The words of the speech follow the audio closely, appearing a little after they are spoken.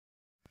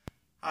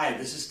Hi,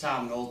 this is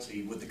Tom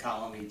Nolte with the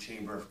Colony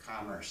Chamber of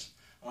Commerce.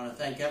 I want to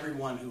thank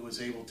everyone who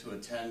was able to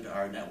attend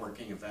our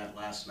networking event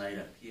last night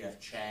at P.F.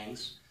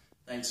 Chang's.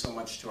 Thanks so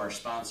much to our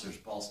sponsors,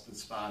 Ballston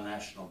Spa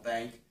National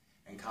Bank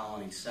and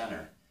Colony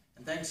Center.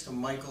 And thanks to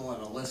Michael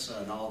and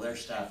Alyssa and all their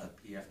staff at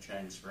P.F.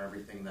 Chang's for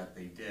everything that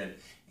they did,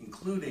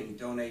 including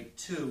donate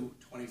 2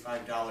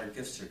 $25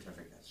 gift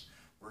certificates.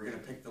 We're going to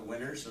pick the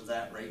winners of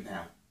that right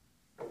now.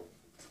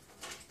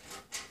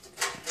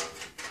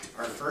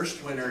 Our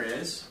first winner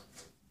is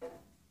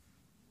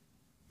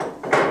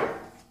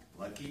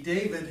Lucky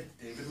David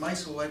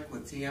Meiselwick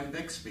with TM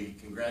Bixby.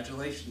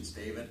 Congratulations,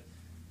 David.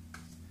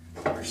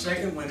 Our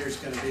second winner is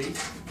going to be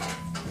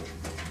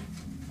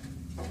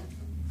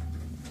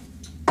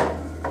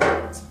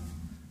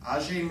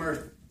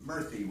Ajay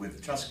Murthy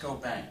with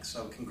Trustco Bank.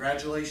 So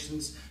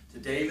congratulations to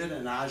David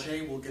and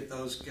Ajay. We'll get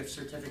those gift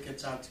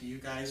certificates out to you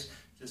guys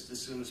just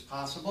as soon as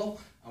possible.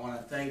 I want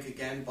to thank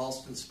again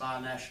Ballston Spa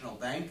National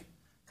Bank,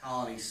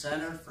 Colony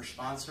Center for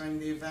sponsoring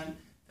the event.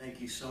 Thank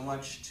you so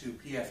much to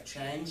P.F.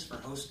 Chang's for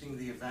hosting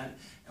the event,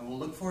 and we'll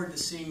look forward to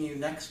seeing you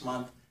next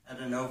month at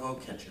Anovo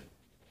Kitchen.